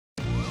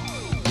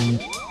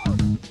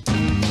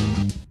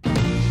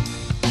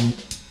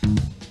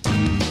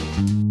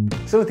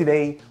So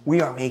today we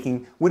are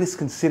making what is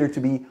considered to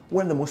be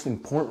one of the most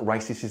important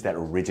rice dishes that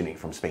originate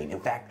from Spain. In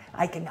fact,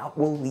 I cannot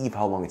believe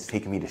how long it's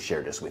taken me to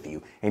share this with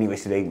you.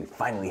 Anyways, today we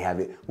finally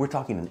have it. We're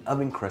talking an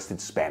oven-crusted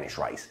Spanish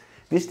rice.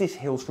 This dish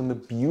hails from the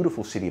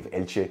beautiful city of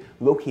Elche,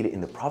 located in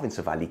the province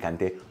of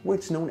Alicante, where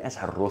it's known as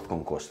Arroz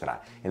con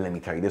Costra. And let me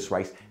tell you, this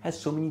rice has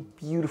so many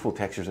beautiful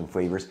textures and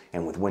flavors,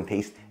 and with one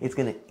taste, it's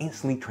gonna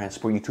instantly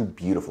transport you to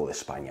beautiful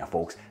España,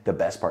 folks. The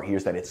best part here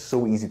is that it's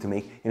so easy to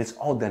make, and it's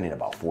all done in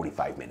about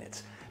 45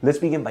 minutes. Let's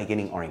begin by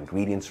getting our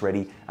ingredients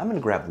ready. I'm gonna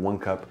grab 1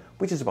 cup,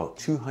 which is about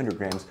 200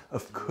 grams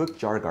of cooked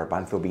jar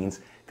garbanzo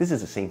beans. This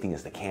is the same thing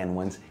as the canned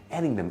ones,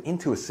 adding them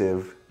into a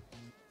sieve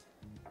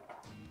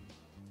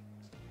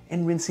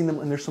and rinsing them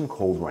under some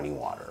cold running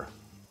water.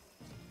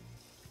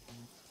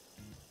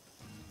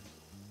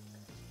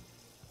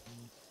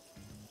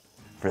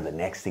 For the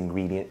next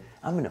ingredient,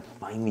 I'm gonna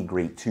finely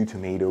grate 2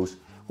 tomatoes.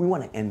 We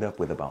want to end up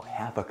with about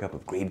half a cup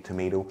of grated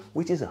tomato,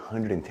 which is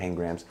 110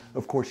 grams.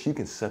 Of course, you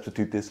can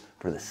substitute this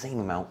for the same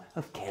amount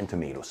of canned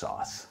tomato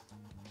sauce.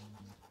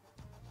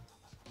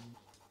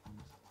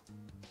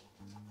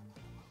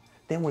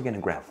 Then we're going to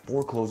grab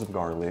 4 cloves of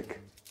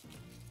garlic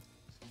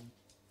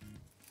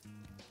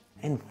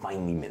and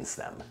finely mince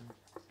them.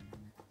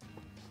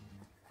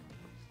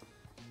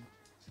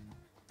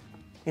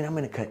 And I'm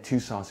going to cut 2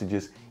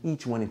 sausages,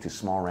 each one into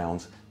small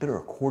rounds that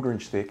are 1/4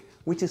 inch thick,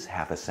 which is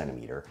 1/2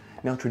 centimeter.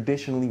 Now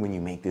traditionally when you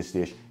make this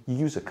dish, you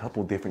use a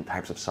couple different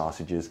types of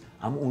sausages.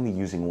 I'm only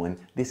using one.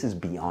 This is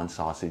Beyond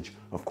sausage.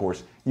 Of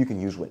course, you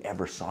can use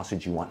whatever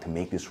sausage you want to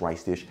make this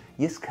rice dish.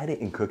 Just cut it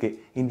and cook it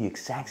in the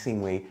exact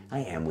same way I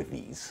am with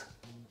these.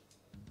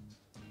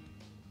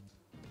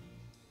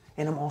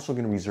 And I'm also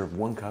going to reserve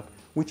 1 cup,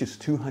 which is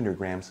 200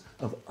 grams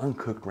of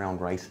uncooked ground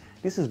rice.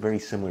 This is very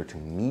similar to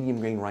medium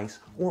grain rice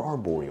or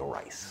arborio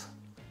rice.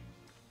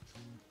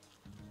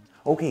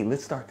 Okay,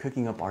 let's start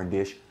cooking up our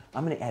dish.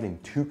 I'm going to add in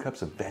 2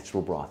 cups of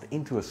vegetable broth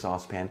into a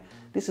saucepan.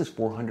 This is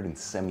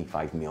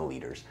 475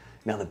 milliliters.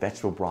 Now the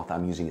vegetable broth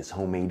I'm using is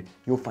homemade.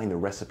 You'll find the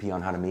recipe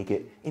on how to make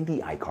it in the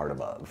iCard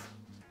above.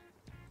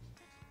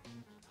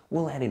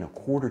 We'll add in a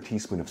 1/4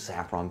 teaspoon of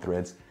saffron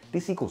threads.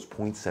 This equals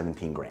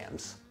 0.17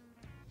 grams.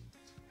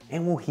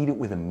 And we'll heat it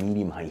with a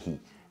medium-high heat.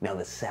 Now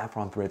the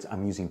saffron threads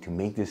I'm using to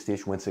make this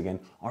dish, once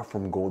again, are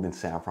from Golden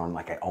Saffron.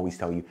 Like I always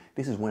tell you,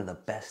 this is one of the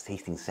best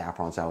tasting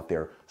saffrons out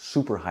there,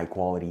 super high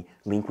quality.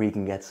 Link where you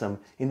can get some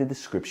in the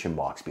description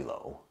box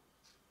below.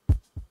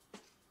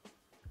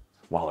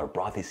 While our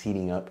broth is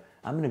heating up,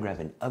 I'm gonna grab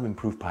an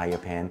oven-proof paella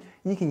pan.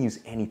 You can use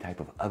any type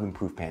of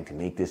oven-proof pan to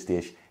make this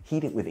dish.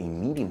 Heat it with a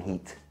medium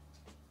heat.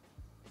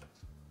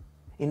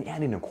 And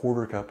add in a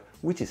 1/4 cup,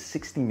 which is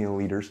 60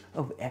 milliliters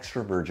of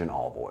extra virgin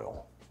olive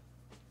oil.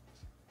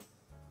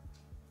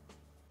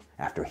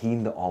 After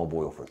heating the olive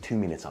oil for 2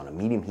 minutes on a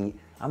medium heat,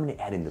 I'm going to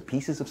add in the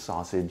pieces of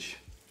sausage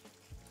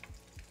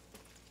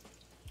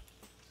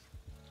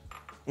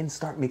and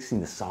start mixing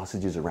the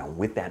sausages around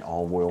with that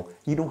olive oil.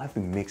 You don't have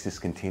to mix this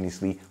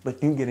continuously, but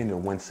do get in there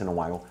once in a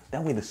while.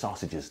 That way the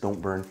sausages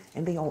don't burn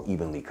and they all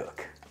evenly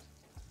cook.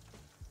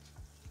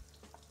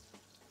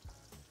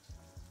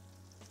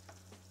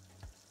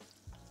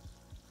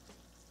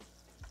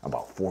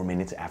 About 4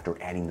 minutes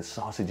after adding the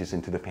sausages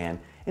into the pan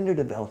and they're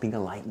developing a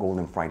light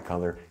golden fried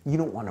color, you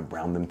don't want to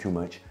brown them too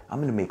much. I'm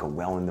going to make a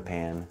well in the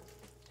pan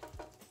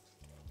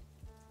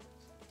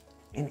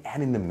and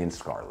add in the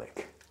minced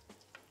garlic.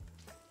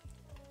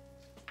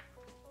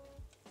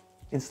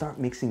 And start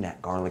mixing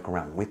that garlic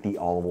around with the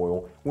olive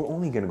oil. We're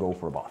only going to go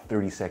for about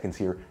 30 seconds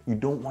here. You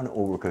don't want to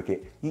overcook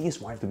it. You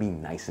just want it to be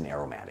nice and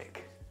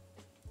aromatic.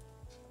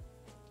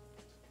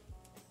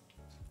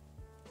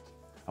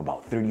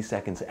 About 30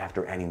 seconds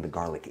after adding the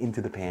garlic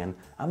into the pan,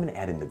 I'm going to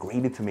add in the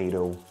grated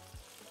tomato.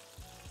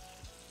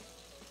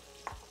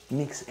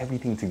 Mix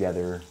everything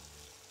together.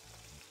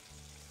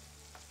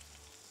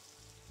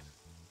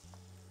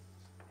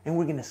 And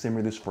we're going to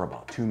simmer this for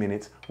about 2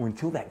 minutes or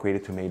until that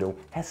grated tomato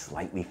has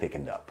slightly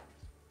thickened up.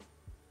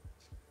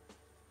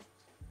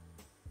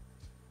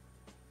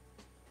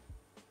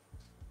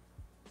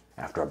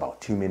 After about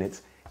 2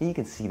 minutes, you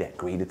can see that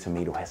grated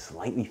tomato has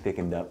slightly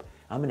thickened up.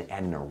 I'm going to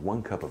add in our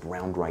 1 cup of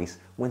round rice.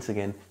 Once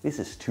again, this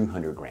is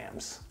 200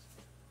 grams.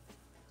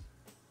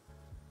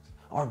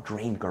 Our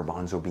drained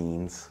garbanzo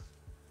beans.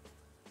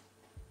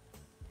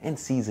 And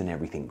season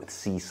everything with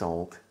sea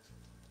salt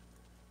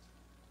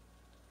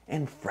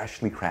and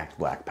freshly cracked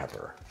black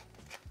pepper.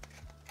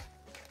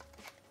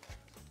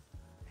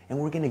 And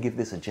we're going to give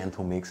this a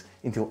gentle mix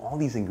until all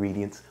these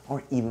ingredients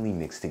are evenly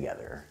mixed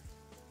together.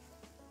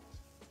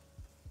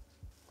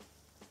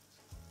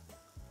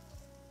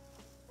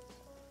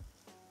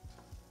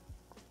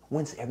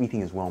 Once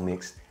everything is well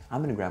mixed,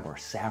 I'm going to grab our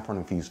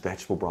saffron-infused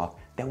vegetable broth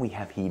that we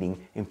have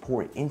heating and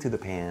pour it into the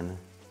pan.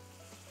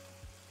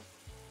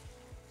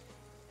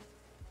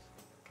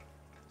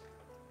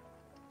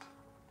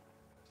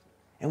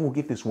 And we'll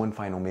give this one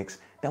final mix.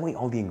 That way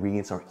all the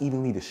ingredients are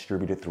evenly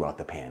distributed throughout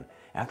the pan.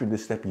 After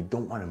this step, you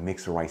don't want to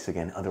mix the rice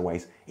again,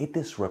 otherwise it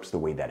disrupts the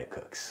way that it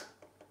cooks.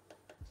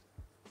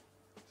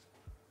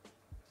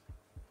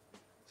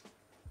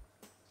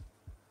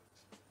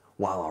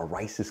 While our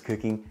rice is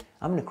cooking,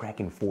 I'm gonna crack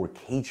in 4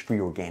 cage-free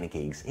organic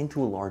eggs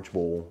into a large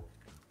bowl.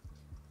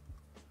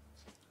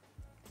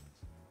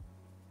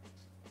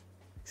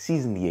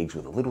 Season the eggs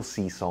with a little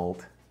sea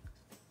salt,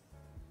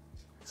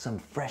 some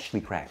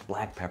freshly cracked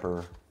black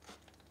pepper,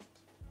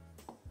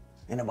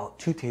 and about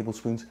 2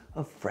 tablespoons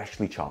of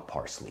freshly chopped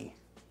parsley.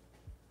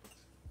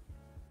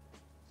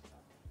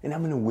 And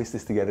I'm gonna whisk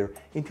this together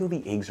until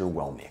the eggs are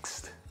well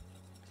mixed.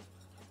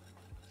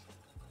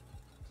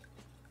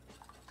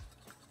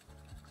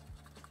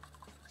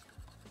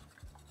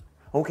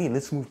 Okay,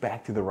 let's move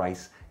back to the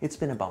rice. It's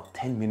been about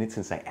 10 minutes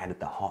since I added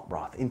the hot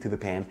broth into the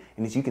pan,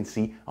 and as you can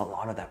see, a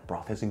lot of that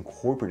broth has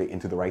incorporated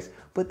into the rice,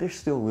 but there's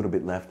still a little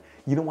bit left.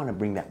 You don't want to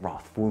bring that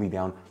broth fully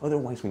down,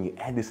 otherwise when you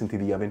add this into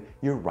the oven,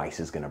 your rice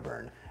is gonna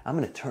burn. I'm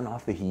gonna turn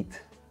off the heat,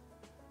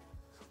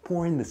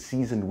 pour in the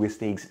seasoned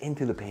whisked eggs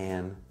into the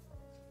pan,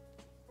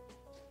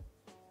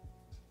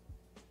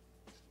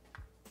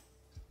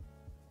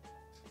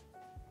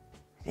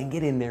 and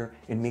get in there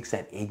and mix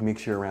that egg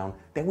mixture around.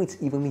 That way it's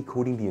evenly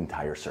coating the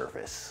entire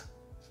surface.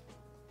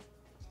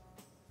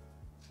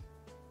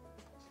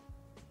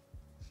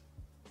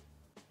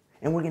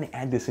 And we're gonna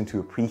add this into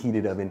a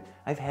preheated oven.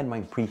 I've had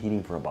mine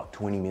preheating for about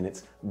 20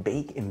 minutes.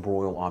 Bake and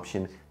broil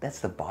option, that's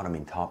the bottom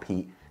and top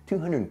heat.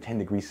 210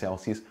 degrees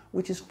Celsius,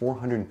 which is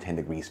 410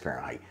 degrees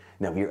Fahrenheit.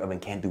 Now if your oven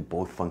can't do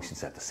both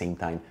functions at the same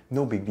time,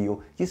 no big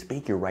deal. Just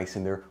bake your rice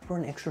in there for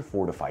an extra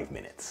 4 to 5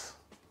 minutes.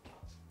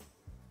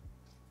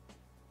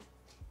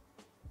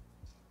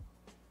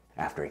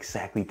 After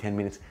exactly 10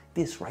 minutes,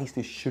 this rice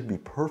dish should be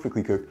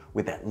perfectly cooked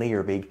with that layer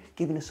of egg,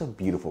 giving us a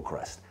beautiful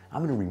crust.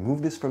 I'm gonna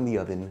remove this from the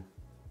oven,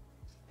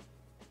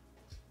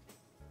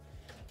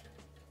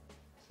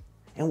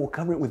 and we'll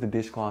cover it with a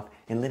dishcloth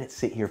and let it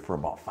sit here for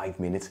about 5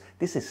 minutes.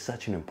 This is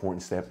such an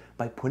important step.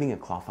 By putting a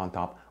cloth on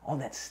top, all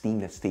that steam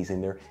that stays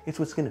in there, it's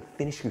what's gonna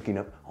finish cooking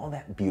up all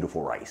that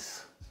beautiful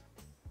rice.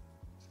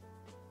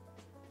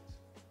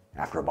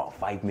 After about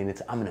 5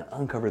 minutes, I'm gonna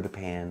uncover the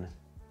pan.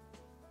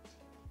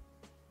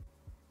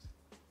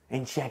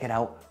 And check it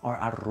out, our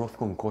Arroz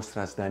con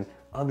Costra is done.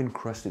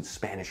 Oven-crusted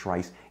Spanish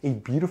rice, a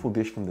beautiful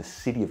dish from the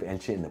city of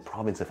Elche in the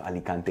province of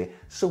Alicante.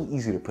 So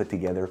easy to put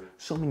together,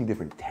 so many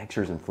different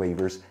textures and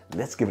flavors.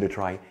 Let's give it a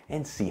try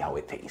and see how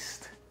it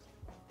tastes.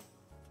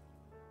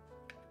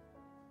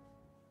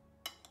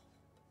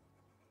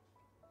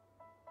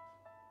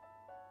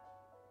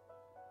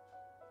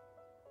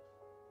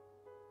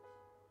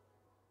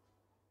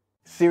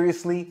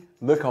 Seriously,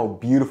 look how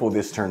beautiful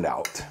this turned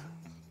out.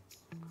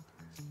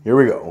 Here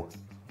we go.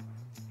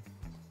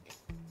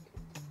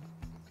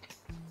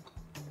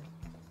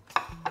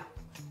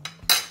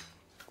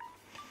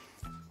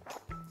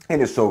 It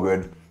is so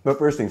good. But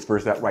first things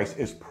first, that rice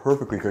is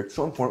perfectly cooked.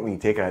 So important when you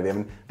take it out of the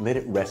oven, let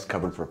it rest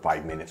covered for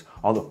 5 minutes.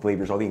 All the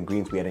flavors, all the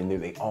ingredients we had in there,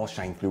 they all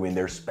shine through in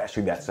there,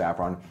 especially that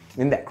saffron.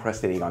 And that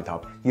crusted egg on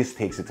top just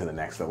takes it to the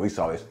next level. We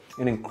saw this,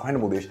 an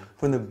incredible dish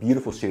from the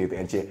beautiful city of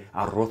Elche,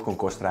 Arroz con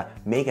Costra.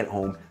 Make it at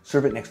home,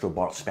 serve it next to a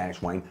bottle of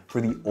Spanish wine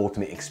for the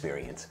ultimate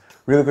experience.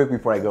 Really quick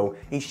before I go,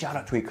 a shout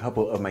out to a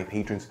couple of my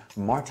patrons,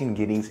 Martin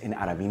Giddings and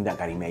Aravinda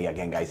Garimea.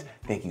 Again guys,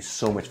 thank you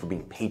so much for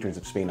being patrons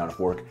of Spain on a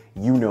Fork.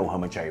 You know how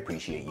much I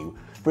appreciate you.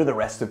 For the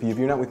rest of you, if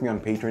you're not with me on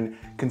Patreon,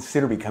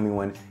 consider becoming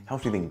one.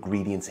 Helps with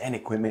ingredients and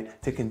equipment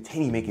to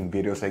continue making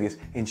videos like this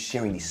and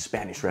sharing these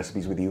Spanish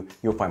recipes with you.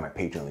 You'll find my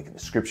Patreon link in the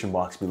description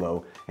box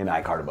below and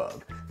iCard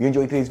above. If you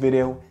enjoyed today's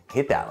video,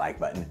 hit that like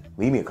button,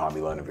 leave me a comment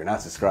below, and if you're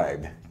not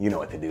subscribed, you know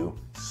what to do.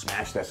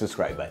 Smash that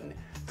subscribe button.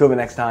 Till the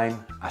next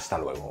time, hasta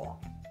luego.